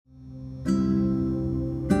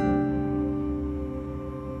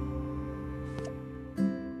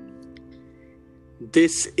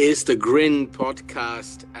This is the Grin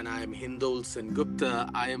podcast, and I am Hindol Sengupta.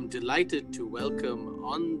 I am delighted to welcome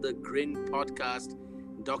on the Grin podcast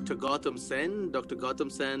Dr. Gautam Sen. Dr. Gautam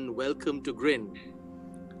Sen, welcome to Grin.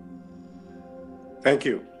 Thank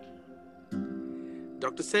you.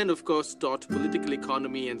 Dr. Sen, of course, taught political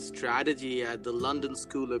economy and strategy at the London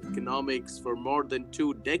School of Economics for more than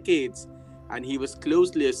 2 decades, and he was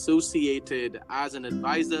closely associated as an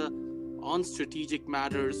advisor on strategic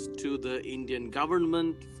matters to the Indian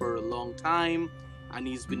government for a long time, and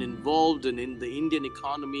he's been involved in the Indian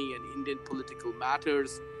economy and Indian political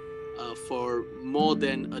matters for more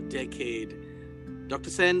than a decade.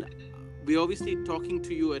 Dr. Sen, we're obviously talking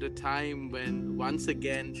to you at a time when once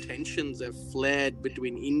again tensions have flared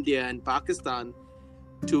between India and Pakistan,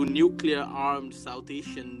 two nuclear-armed South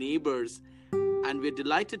Asian neighbors. And we're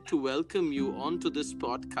delighted to welcome you onto this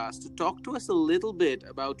podcast to talk to us a little bit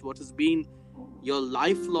about what has been your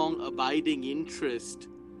lifelong abiding interest.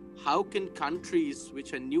 How can countries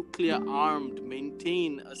which are nuclear armed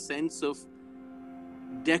maintain a sense of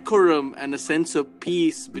decorum and a sense of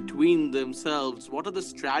peace between themselves? What are the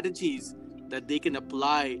strategies that they can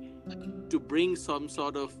apply to bring some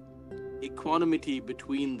sort of equanimity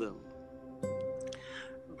between them?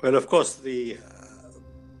 Well, of course, the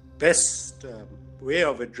best way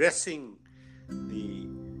of addressing the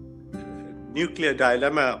nuclear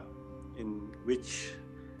dilemma in which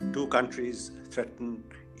two countries threaten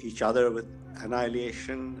each other with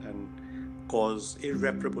annihilation and cause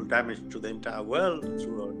irreparable damage to the entire world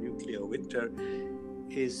through a nuclear winter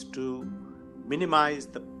is to minimize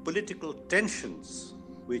the political tensions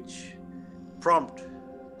which prompt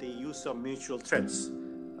the use of mutual threats.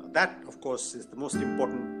 That, of course, is the most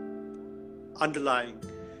important underlying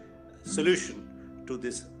solution to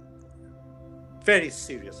this very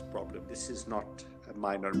serious problem. This is not a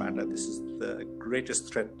minor matter. This is the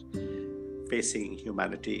greatest threat facing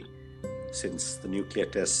humanity since the nuclear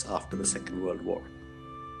tests after the Second World War.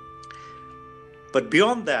 But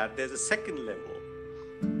beyond that, there's a second level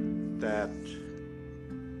that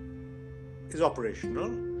is operational,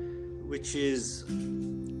 which is,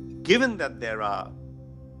 given that there are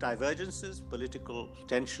divergences, political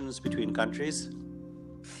tensions between countries,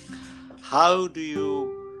 how do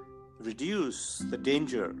you reduce the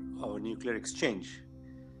danger of a nuclear exchange?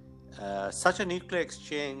 Such a nuclear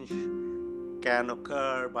exchange can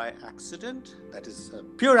occur by accident, that is a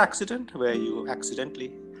pure accident, where you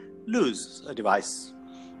accidentally lose a device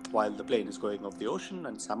while the plane is going over the ocean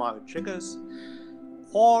and somehow it triggers,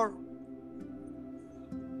 or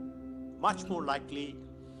much more likely,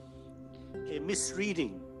 a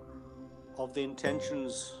misreading of the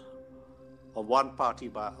intentions of one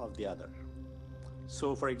party of the other.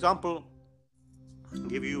 So, for example, I'll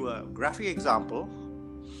give you a graphic example.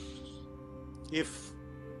 If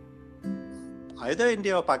either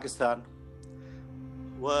India or Pakistan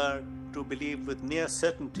were to believe with near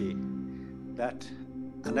certainty that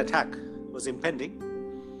an attack was impending,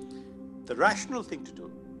 the rational thing to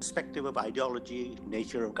do, irrespective of ideology,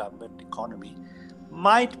 nature of government, economy,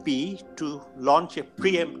 might be to launch a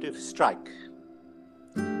preemptive strike.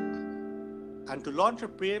 And to launch a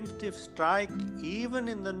preemptive strike even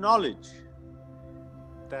in the knowledge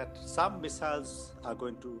that some missiles are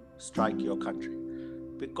going to strike your country,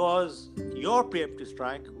 because your preemptive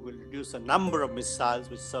strike will reduce the number of missiles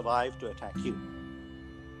which survive to attack you.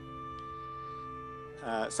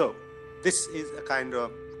 So this is a kind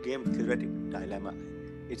of game theoretic dilemma.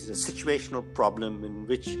 It is a situational problem in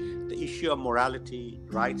which the issue of morality,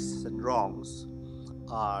 rights and wrongs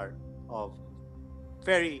are of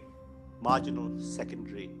very marginal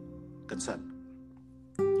secondary concern.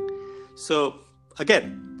 So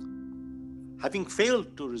again, having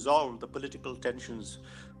failed to resolve the political tensions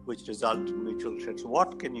which result in mutual threats,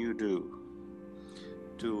 what can you do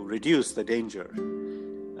to reduce the danger?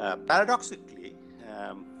 Paradoxically,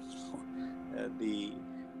 the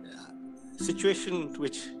situation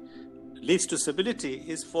which leads to stability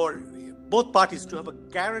is for both parties to have a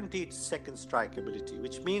guaranteed second strike ability,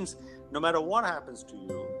 which means no matter what happens to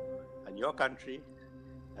you and your country,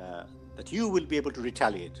 that you will be able to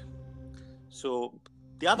retaliate. So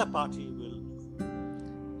the other party will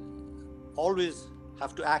always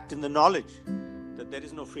have to act in the knowledge that there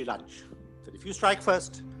is no free lunch. That if you strike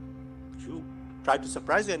first, if you try to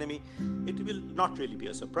surprise the enemy, it will not really be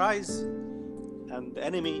a surprise, and the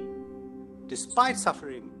enemy, despite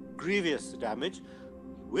suffering grievous damage,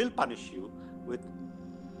 will punish you with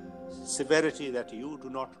severity that you do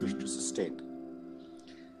not wish to sustain.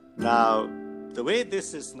 Now, the way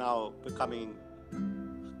this is now becoming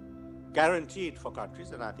guaranteed for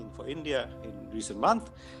countries, and I think for India in recent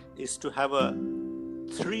months, is to have a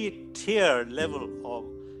three-tier level of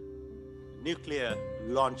nuclear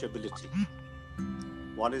launchability.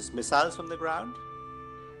 One is missiles from the ground,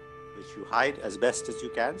 which you hide as best as you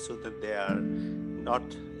can so that they are not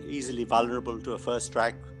easily vulnerable to a first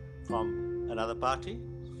strike from another party,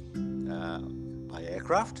 by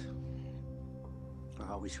aircraft,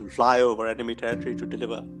 which will fly over enemy territory to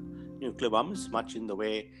deliver nuclear bombs, much in the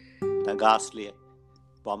way the ghastly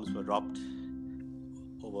bombs were dropped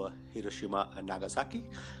over Hiroshima and Nagasaki.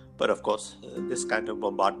 But of course, this kind of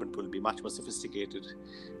bombardment will be much more sophisticated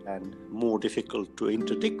and more difficult to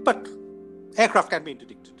interdict. But aircraft can be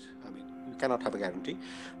interdicted. I mean, you cannot have a guarantee.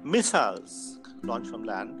 Missiles launched from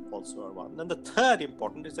land also are one. And the third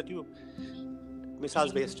important is that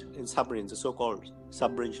missiles based in submarines, the so-called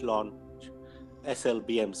submarine launch,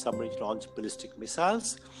 SLBM, submarine launched ballistic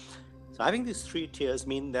missiles. So having these three tiers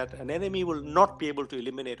mean that an enemy will not be able to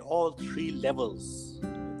eliminate all three levels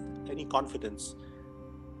with any confidence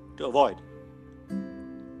to avoid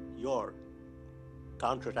your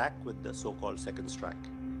counterattack with the so-called second strike.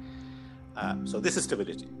 So this is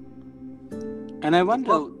stability. And I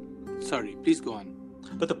wonder, sorry, please go on.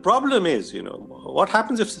 But the problem is, what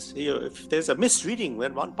happens if there's a misreading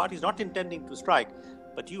when one party is not intending to strike,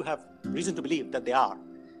 but you have reason to believe that they are.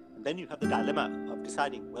 And then you have the dilemma of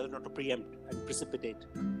deciding whether or not to preempt and precipitate,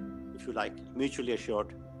 if you like, mutually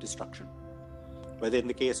assured destruction. Whether in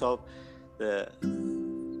the case of the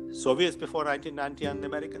Soviets before 1990 and the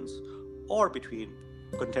Americans, or between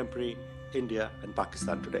contemporary India and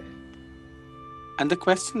Pakistan today. And the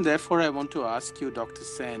question, therefore, I want to ask you, Dr.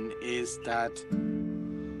 Sen, is that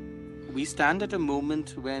we stand at a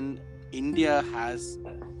moment when India has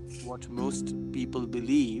what most people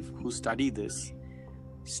believe who study this,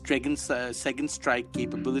 second strike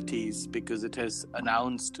capabilities, because it has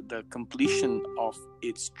announced the completion of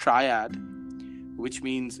its triad, which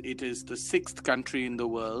means it is the sixth country in the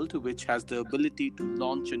world which has the ability to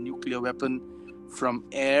launch a nuclear weapon from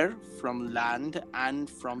air, from land, and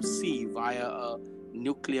from sea via a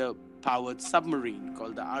nuclear-powered submarine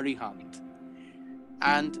called the Arihant.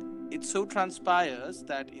 And it so transpires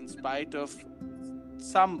that in spite of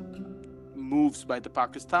some moves by the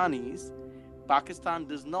Pakistanis, Pakistan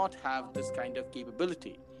does not have this kind of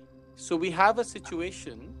capability. So we have a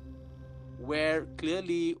situation where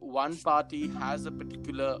clearly one party has a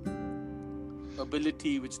particular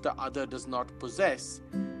ability which the other does not possess.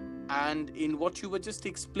 And in what you were just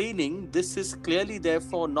explaining, this is clearly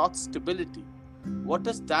therefore not stability. What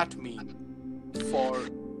does that mean for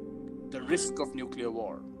the risk of nuclear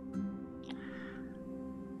war?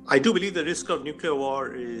 I do believe the risk of nuclear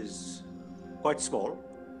war is quite small,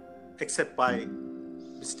 except by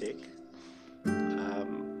mistake.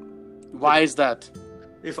 Why is that?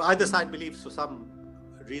 If either side believes for some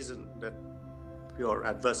reason that your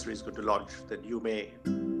adversary is going to launch, then you may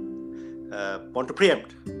want to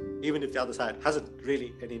preempt, even if the other side hasn't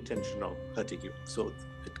really any intention of hurting you. So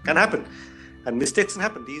it can happen. And mistakes can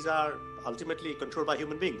happen. These are ultimately controlled by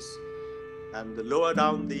human beings. And the lower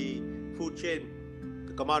down the food chain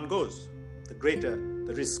the command goes, the greater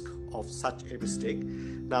the risk of such a mistake.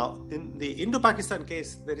 Now, in the Indo-Pakistan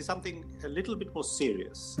case, there is something a little bit more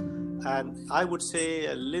serious, and I would say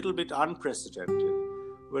a little bit unprecedented,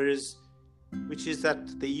 which is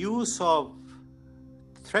that the use of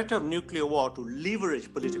threat of nuclear war to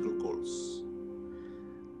leverage political goals.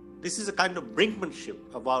 This is a kind of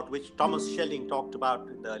brinkmanship about which Thomas Schelling talked about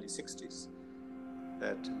in the early 60s,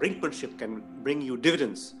 that brinkmanship can bring you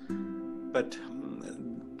dividends. But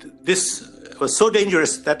this was so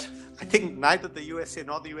dangerous that I think neither the USA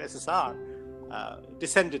nor the USSR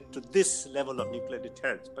descended to this level of nuclear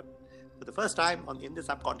deterrence. But for the first time in the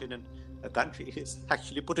subcontinent, a country is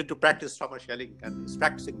actually put into practice Thomas Schelling and is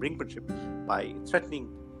practicing brinkmanship by threatening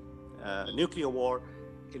nuclear war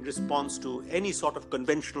in response to any sort of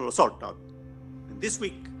conventional assault. Now, this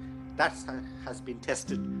week, that has been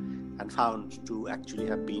tested and found to actually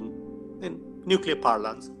have been, in nuclear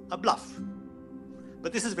parlance, a bluff.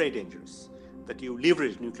 But this is very dangerous, that you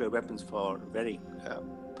leverage nuclear weapons for very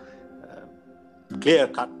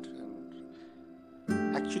clear-cut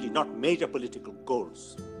and actually not major political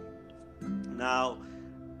goals. Now,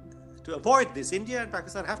 to avoid this, India and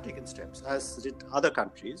Pakistan have taken steps, as did other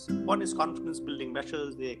countries. One is confidence-building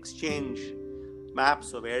measures. They exchange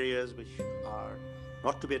maps of areas which are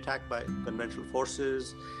not to be attacked by conventional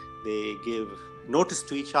forces. They give notice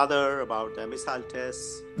to each other about their missile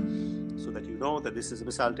tests, so that you know that this is a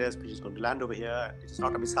missile test which is going to land over here. It is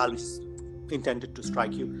not a missile which is intended to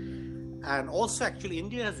strike you. And also, actually,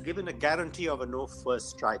 India has given a guarantee of a no first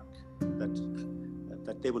strike,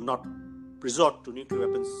 that they will not resort to nuclear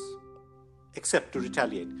weapons except to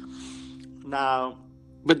retaliate. Now,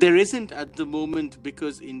 But there isn't at the moment,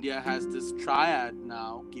 because India has this triad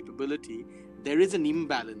now capability. There is an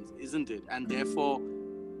imbalance, isn't it? And therefore,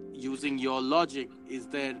 using your logic,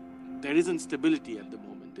 there isn't stability at the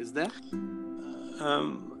moment, is there?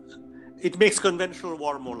 It makes conventional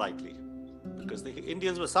war more likely, because the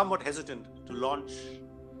Indians were somewhat hesitant to launch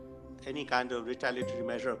any kind of retaliatory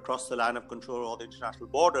measure across the line of control or the international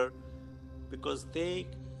border, because they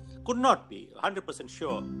could not be 100%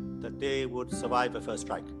 sure that they would survive a first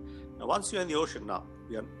strike. Now, once you're in the ocean now,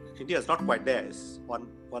 India is not quite there. It's one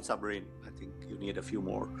submarine. I think you need a few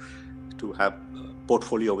more to have a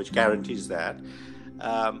portfolio which guarantees that.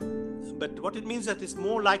 But what it means is that it's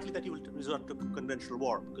more likely that you will resort to conventional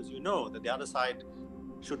war, because you know that the other side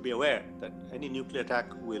should be aware that any nuclear attack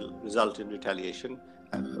will result in retaliation,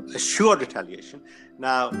 assured retaliation.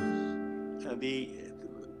 Now, the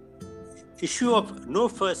issue of no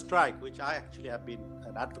first strike, which I actually have been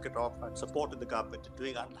an advocate of and supported the government in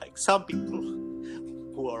doing, unlike some people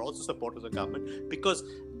who are also supporters of the government, because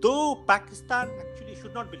though Pakistan actually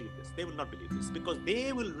should not believe this, they will not believe this, because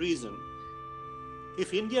they will reason,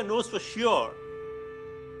 if India knows for sure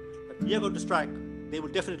that we are going to strike, they will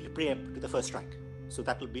definitely preempt to the first strike. So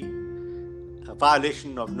that will be a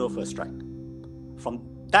violation of no first strike. From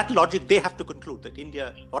that logic, they have to conclude that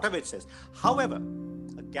India, whatever it says. However,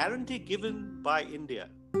 a guarantee given by India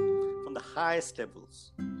from the highest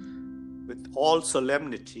levels, with all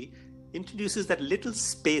solemnity, introduces that little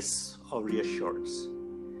space of reassurance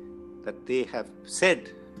that they have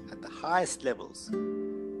said at the highest levels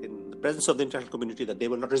in the presence of the international community that they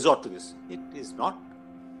will not resort to this. It is not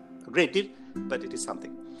a great deal, but it is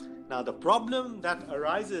something. Now, the problem that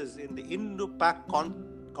arises in the Indo-Pak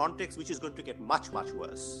context, which is going to get much, much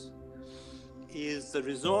worse, is the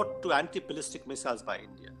resort to anti-ballistic missiles by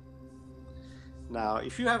India. Now,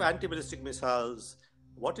 if you have anti-ballistic missiles,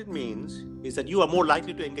 what it means is that you are more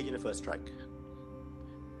likely to engage in a first strike,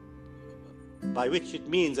 by which it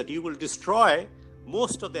means that you will destroy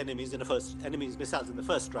most of the enemy's missiles in the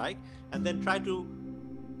first strike, and then try to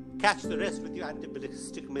catch the rest with your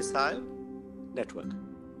anti-ballistic missile network.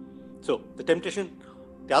 So the temptation,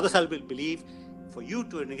 the other side will believe, for you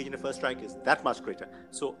to engage in a first strike is that much greater.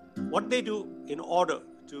 So what they do in order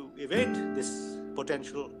to evade this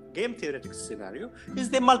potential game theoretic scenario is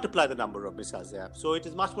they multiply the number of missiles they have. So it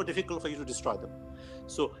is much more difficult for you to destroy them.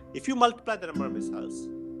 So if you multiply the number of missiles,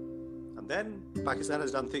 and then Pakistan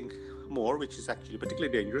has done things more, which is actually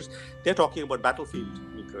particularly dangerous. They're talking about battlefield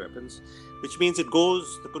nuclear weapons, which means the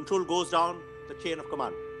control goes down the chain of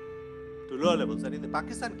command to lower levels. And in the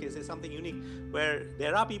Pakistan case, there's something unique where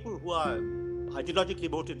there are people who are ideologically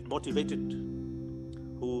motivated,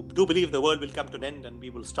 who do believe the world will come to an end and we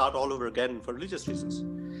will start all over again for religious reasons.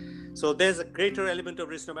 So there's a greater element of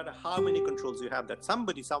risk, no matter how many controls you have, that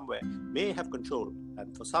somebody somewhere may have control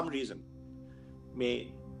and for some reason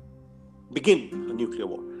may begin a nuclear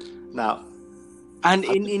war. Now, and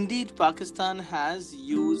indeed, Pakistan has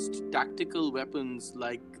used tactical weapons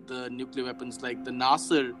like the nuclear weapons like the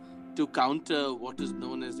Nasser to counter what is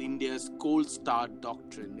known as India's cold start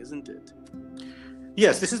doctrine, isn't it?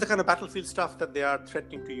 Yes, this is the kind of battlefield stuff that they are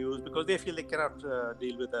threatening to use because they feel they cannot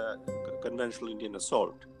deal with a conventional Indian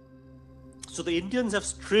assault. So the Indians have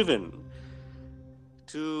striven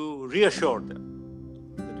to reassure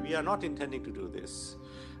them that we are not intending to do this.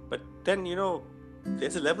 But then,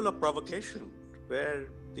 there's a level of provocation where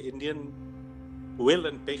the Indian will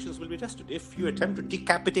and patience will be tested. If you attempt to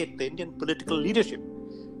decapitate the Indian political leadership,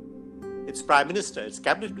 its prime minister, its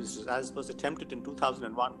cabinet ministers, as was attempted in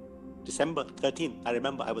 2001, December 13th, I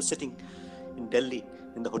remember I was sitting in Delhi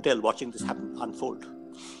in the hotel watching this unfold.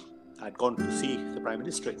 I'd gone to see the prime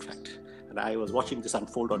minister, in fact, and I was watching this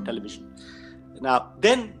unfold on television. Now,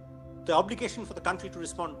 then the obligation for the country to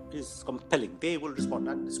respond is compelling. They will respond.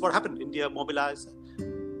 And this is what happened. India mobilized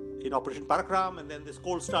in Operation Parakram, and then this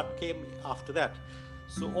cold start came after that.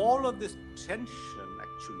 So all of this tension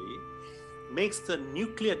actually makes the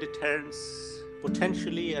nuclear deterrence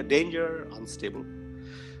potentially a danger, unstable.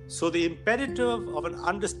 So the imperative of an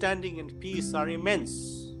understanding and peace are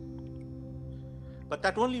immense. But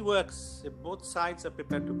that only works if both sides are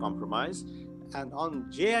prepared to compromise. And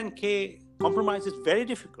on J&K, compromise is very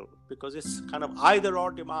difficult because it's kind of either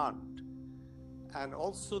or demand. And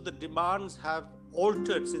also the demands have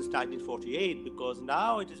altered since 1948 because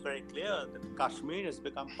now it is very clear that Kashmir has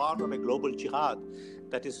become part of a global jihad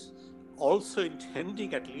that is also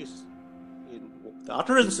intending, at least in the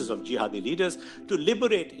utterances of jihadi leaders, to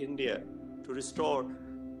liberate India, to restore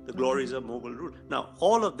the glories of Mughal rule. Now,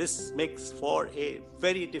 all of this makes for a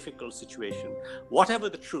very difficult situation. Whatever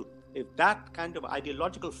the truth, if that kind of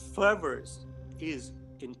ideological fervor is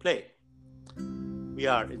in play, we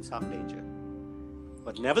are in some danger.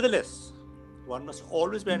 But nevertheless, one must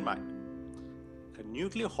always bear in mind, a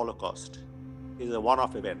nuclear holocaust is a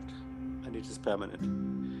one-off event, and it is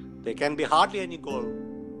permanent. There can be hardly any goal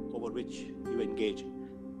over which you engage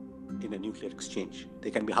in a nuclear exchange.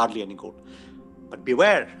 There can be hardly any goal. But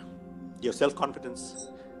beware your self-confidence,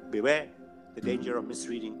 beware the danger of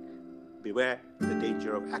misreading, beware the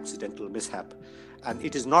danger of accidental mishap. And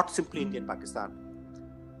it is not simply India and Pakistan.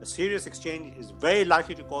 A serious exchange is very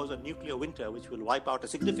likely to cause a nuclear winter which will wipe out a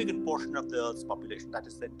significant portion of the Earth's population. That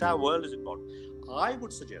is, the entire world is involved. I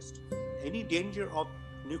would suggest any danger of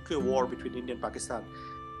nuclear war between India and Pakistan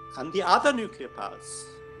and the other nuclear powers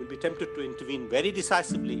will be tempted to intervene very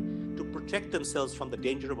decisively to protect themselves from the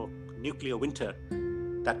danger of a nuclear winter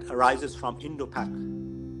that arises from Indo-Pak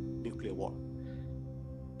nuclear war.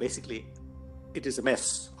 Basically, it is a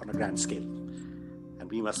mess on a grand scale. And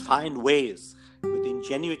we must find ways with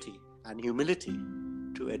ingenuity and humility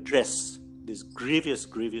to address this grievous,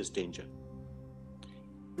 grievous danger.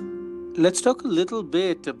 Let's talk a little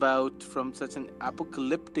bit about, from such an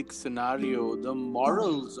apocalyptic scenario, the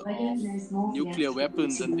morals of nuclear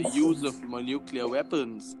weapons and the use of nuclear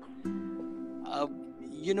weapons.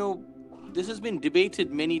 This has been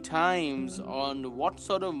debated many times on what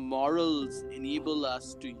sort of morals enable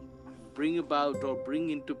us to bring about or bring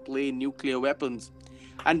into play nuclear weapons.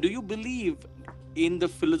 And do you believe in the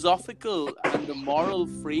philosophical and the moral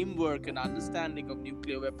framework and understanding of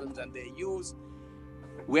nuclear weapons and their use?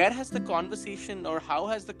 Where has the conversation, or how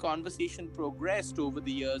has the conversation progressed over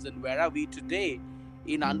the years, and where are we today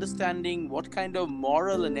in understanding what kind of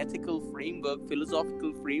moral and ethical framework,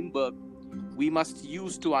 philosophical framework we must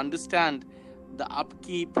use to understand the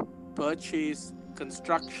upkeep, purchase,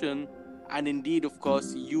 construction, and indeed, of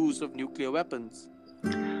course, use of nuclear weapons?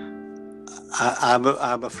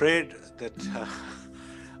 I'm afraid that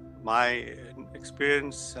my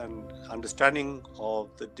experience and understanding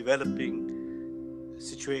of the developing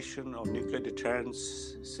situation of nuclear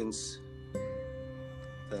deterrence since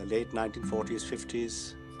the late 1940s,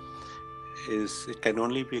 50s it can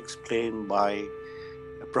only be explained by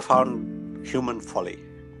a profound human folly.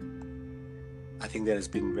 I think there has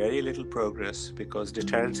been very little progress because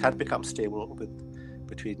deterrence had become stable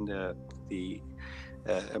between the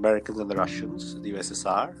Americans and the Russians, the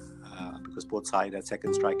USSR, because both sides had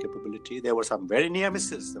second strike capability. There were some very near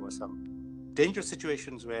misses. There were some dangerous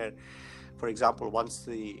situations where, for example,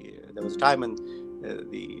 there was a time when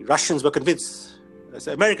the Russians were convinced,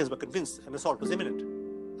 the Americans were convinced an assault was imminent,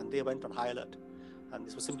 and they went on high alert. And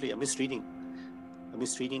this was simply a misreading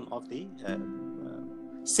of the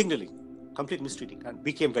signaling, complete misreading, and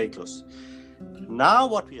we came very close. Now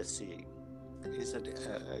what we are seeing is a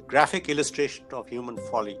graphic illustration of human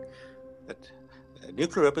folly, that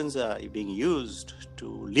nuclear weapons are being used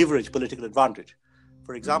to leverage political advantage.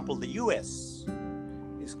 For example, the US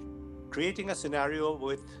is creating a scenario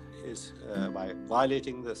by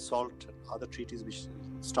violating the SALT and other treaties which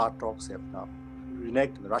START talks have now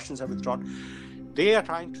reneged, and the Russians have withdrawn. They are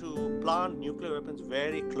trying to plant nuclear weapons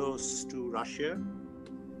very close to Russia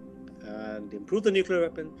and improve the nuclear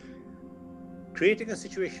weapon, creating a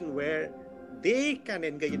situation where they can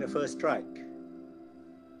engage in a first strike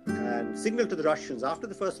and signal to the Russians, after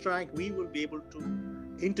the first strike, we will be able to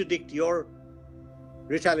interdict your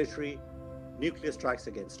retaliatory nuclear strikes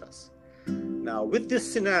against us. Now, with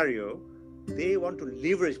this scenario, they want to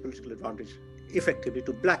leverage political advantage effectively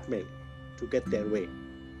to blackmail, to get their way.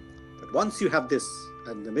 But once you have this,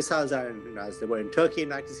 and the missiles are, as they were in Turkey in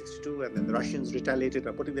 1962, and then the Russians retaliated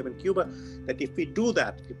by putting them in Cuba, that if we do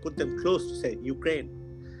that, we put them close to, say, Ukraine,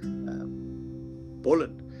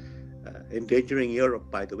 Poland, endangering Europe,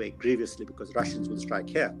 by the way, grievously, because Russians will strike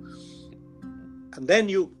here. And then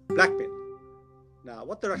you blackmail. Now,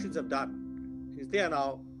 what the Russians have done is they are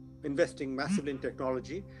now investing massively in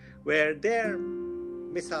technology where their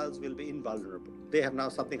missiles will be invulnerable. They have now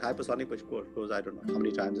something hypersonic, which goes, I don't know how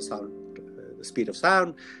many times the speed of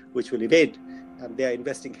sound, which will evade. And they are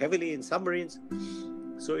investing heavily in submarines.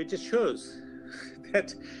 So it just shows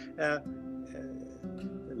that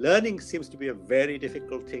learning seems to be a very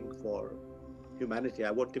difficult thing for humanity.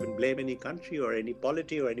 I won't even blame any country or any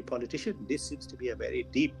polity or any politician. This seems to be a very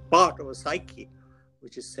deep part of a psyche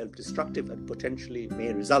which is self-destructive and potentially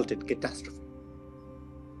may result in catastrophe.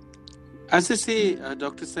 As they say,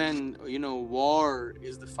 Dr. Sen, war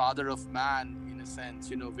is the father of man, in a sense,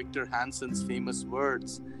 Victor Hansen's famous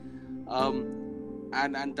words.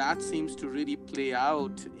 And that seems to really play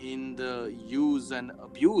out in the use and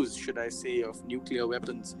abuse, should I say, of nuclear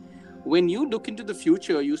weapons. When you look into the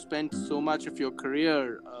future, you spent so much of your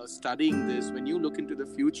career studying this. When you look into the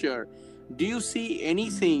future, do you see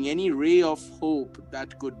anything, any ray of hope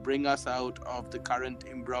that could bring us out of the current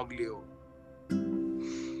imbroglio?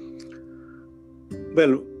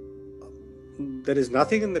 Well, there is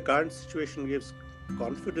nothing in the current situation gives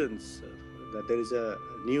confidence that there is a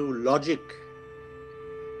new logic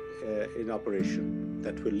in operation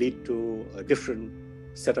that will lead to a different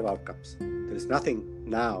set of outcomes. There is nothing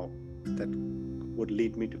now that would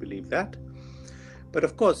lead me to believe that. But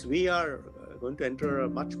of course, we are going to enter a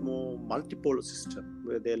much more multipolar system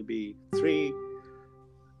where there'll be three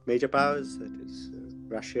major powers, that is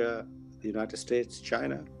Russia, the United States,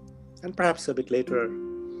 China, and perhaps a bit later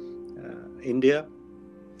India.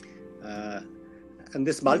 And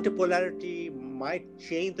this multipolarity might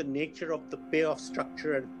change the nature of the payoff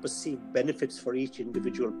structure and perceived benefits for each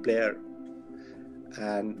individual player.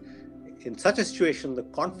 And in such a situation, the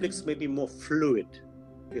conflicts may be more fluid.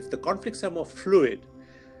 If the conflicts are more fluid,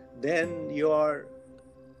 then your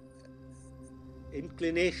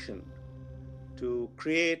inclination to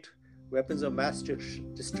create weapons of mass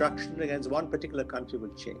destruction against one particular country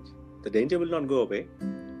will change. The danger will not go away,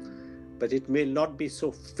 but it may not be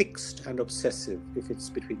so fixed and obsessive if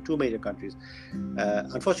it's between two major countries.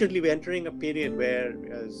 Unfortunately, we're entering a period where,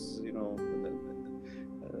 as you know,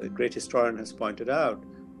 the great historian has pointed out,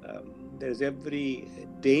 there's every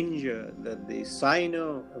danger that the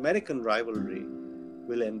Sino-American rivalry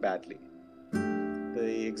will end badly.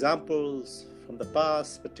 The examples from the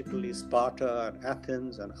past, particularly Sparta and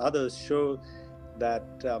Athens and others, show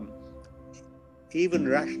that even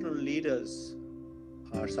rational leaders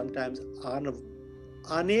are sometimes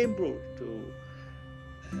unable to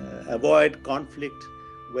avoid conflict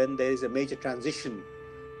when there is a major transition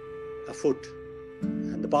afoot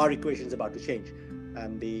and the power equation is about to change,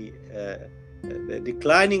 and the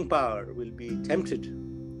declining power will be tempted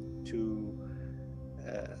to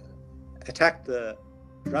attack the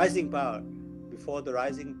rising power before the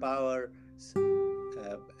rising power's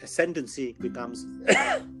ascendancy becomes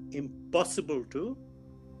impossible to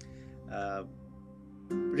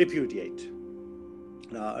repudiate.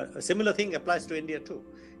 Now, a similar thing applies to India too,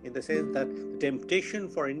 in the sense that the temptation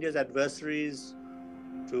for India's adversaries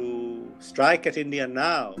to strike at India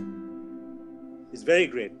now is very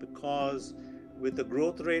great, because with the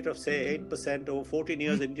growth rate of say 8% over 14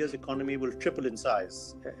 years, India's economy will triple in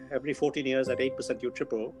size. Every 14 years at 8% you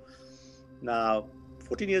triple. Now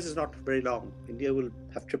 14 years is not very long. India will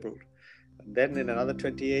have tripled. And then in another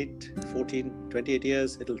 28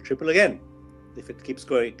 years, it'll triple again if it keeps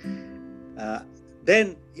going.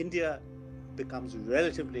 Then India becomes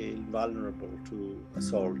relatively invulnerable to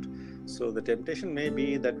assault. So the temptation may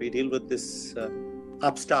be that we deal with this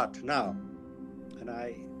upstart now. And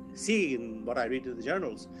I see in what I read in the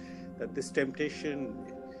journals that this temptation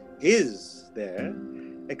is there,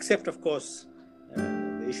 except of course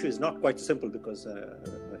the issue is not quite simple, because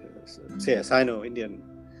say a Sino-Indian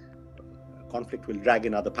conflict will drag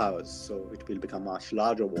in other powers, so it will become a much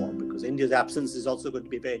larger war, because India's absence is also going to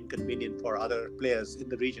be very inconvenient for other players in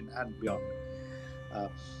the region and beyond.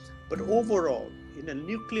 But overall, in a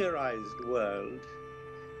nuclearized world,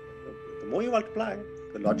 the more you multiply,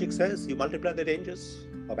 the logic says you multiply the dangers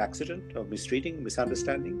of accident, of mistreating,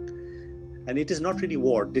 misunderstanding. And it is not really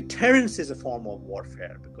war. Deterrence is a form of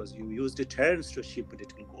warfare, because you use deterrence to achieve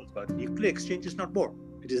political goals. But nuclear exchange is not war.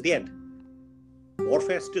 It is the end.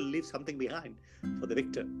 Warfare still leaves something behind for the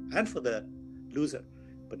victor and for the loser.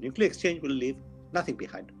 But nuclear exchange will leave nothing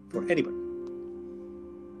behind for anyone.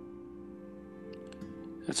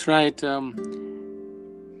 That's right.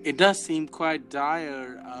 It does seem quite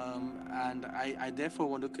dire, and I therefore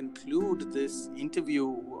want to conclude this interview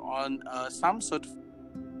on some sort of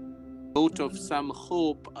note of some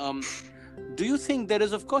hope. Do you think there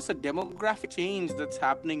is, of course, a demographic change that's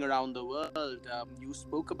happening around the world? You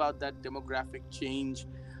spoke about that demographic change,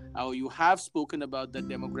 or you have spoken about that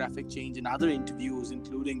demographic change in other interviews,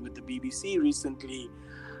 including with the BBC recently.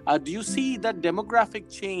 Do you see that demographic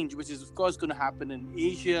change, which is, of course, going to happen in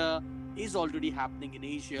Asia, is already happening in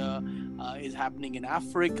Asia, is happening in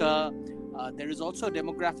Africa? There is also a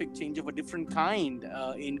demographic change of a different kind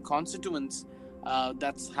in constituents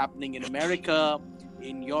that's happening in America,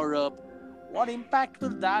 in Europe. What impact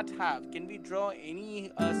will that have? Can we draw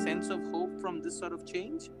any sense of hope from this sort of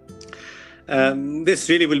change? This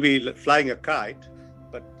really will be flying a kite,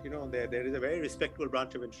 but there is a very respectable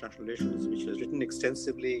branch of international relations which has written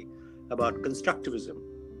extensively about constructivism.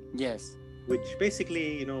 Yes. Which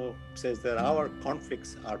basically, says that our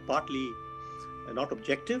conflicts are partly not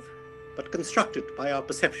objective, but constructed by our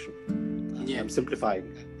perception. I'm simplifying.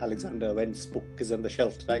 Alexander Wendt's book is on the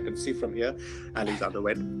shelf. I can see from here. Alexander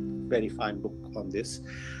Wendt, very fine book on this.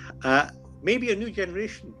 Maybe a new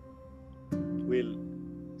generation will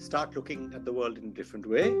start looking at the world in a different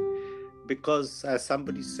way, because, as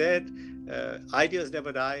somebody said, ideas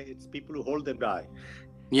never die. It's people who hold them die.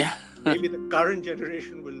 Yeah. Maybe the current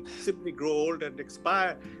generation will simply grow old and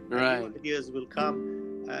expire, and new ideas will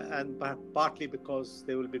come, and partly because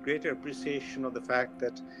there will be greater appreciation of the fact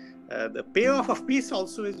that the payoff of peace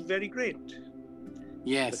also is very great.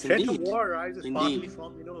 Yes, the threat indeed. of war arises partly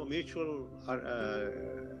from mutual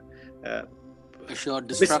assured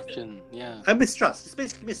destruction. Mistrust. It's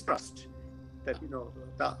basically mistrust. That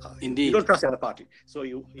indeed, you don't trust the other party, so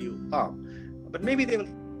you harm. But maybe they will.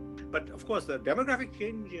 But of course, the demographic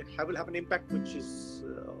change will have an impact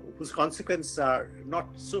whose consequences are not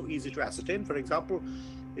so easy to ascertain. For example,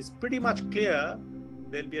 it's pretty much clear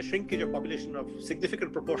there'll be a shrinkage of population of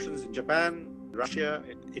significant proportions in Japan, Russia,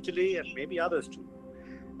 Italy, and maybe others too.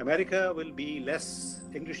 America will be less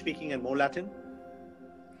English-speaking and more Latin.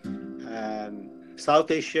 And South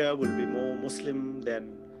Asia will be more Muslim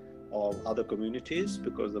than all other communities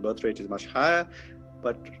because the birth rate is much higher.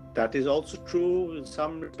 But that is also true in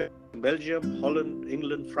some respects in Belgium, Holland,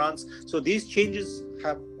 England, France. So these changes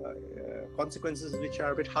have consequences which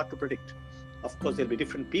are a bit hard to predict. Of course, there'll be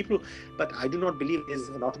different people, but I do not believe there's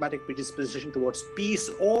an automatic predisposition towards peace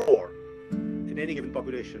or war in any given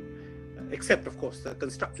population. Except, of course, the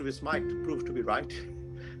constructivists might prove to be right,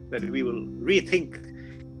 that we will rethink.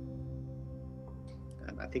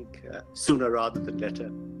 And I think sooner rather than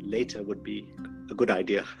later would be a good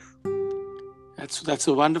idea. That's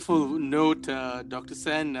a wonderful note, Dr.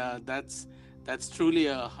 Sen. That's truly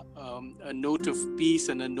a note of peace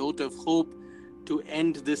and a note of hope to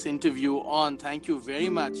end this interview on. Thank you very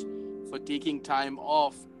much for taking time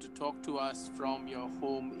off to talk to us from your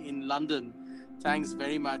home in London. Thanks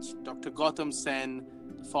very much, Dr. Gautam Sen,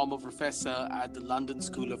 former professor at the London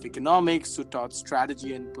School of Economics, who taught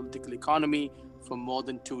strategy and political economy for more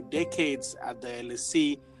than 2 decades at the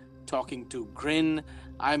LSE, talking to GRIN.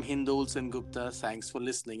 I'm Hindol Sengupta. Thanks for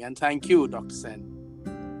listening. And thank you, Dr. Sen.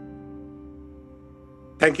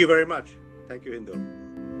 Thank you very much. Thank you, Hindol.